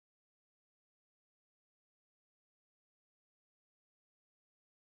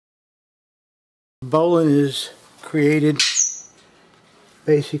bowline is created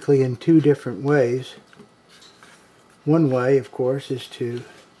basically in two different ways. One way, of course, is to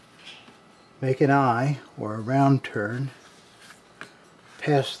make an eye or a round turn,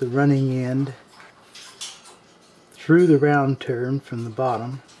 pass the running end through the round turn from the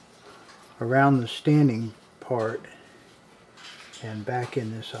bottom, around the standing part, and back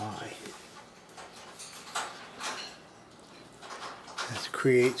in this eye. That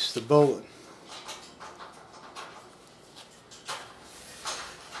creates the bowline.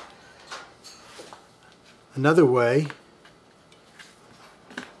 Another way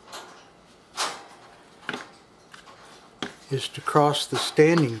is to cross the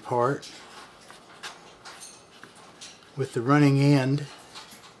standing part with the running end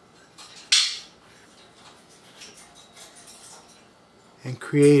and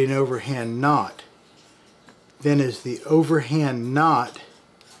create an overhand knot. Then as the overhand knot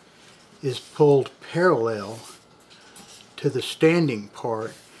is pulled parallel to the standing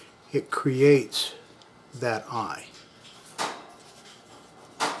part, it creates that eye.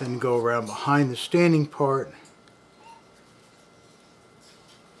 Then go around behind the standing part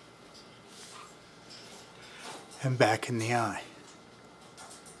and back in the eye.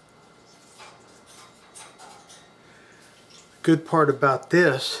 The good part about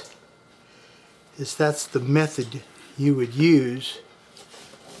this is that's the method you would use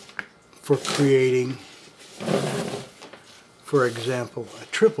for creating, for example, a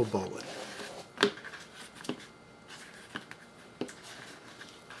triple bowline.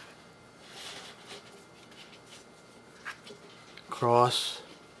 Cross,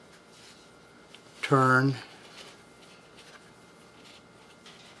 turn,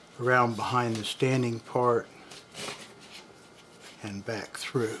 around behind the standing part, and back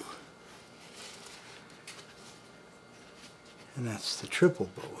through. And that's the triple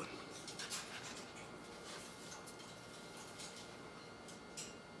bowline.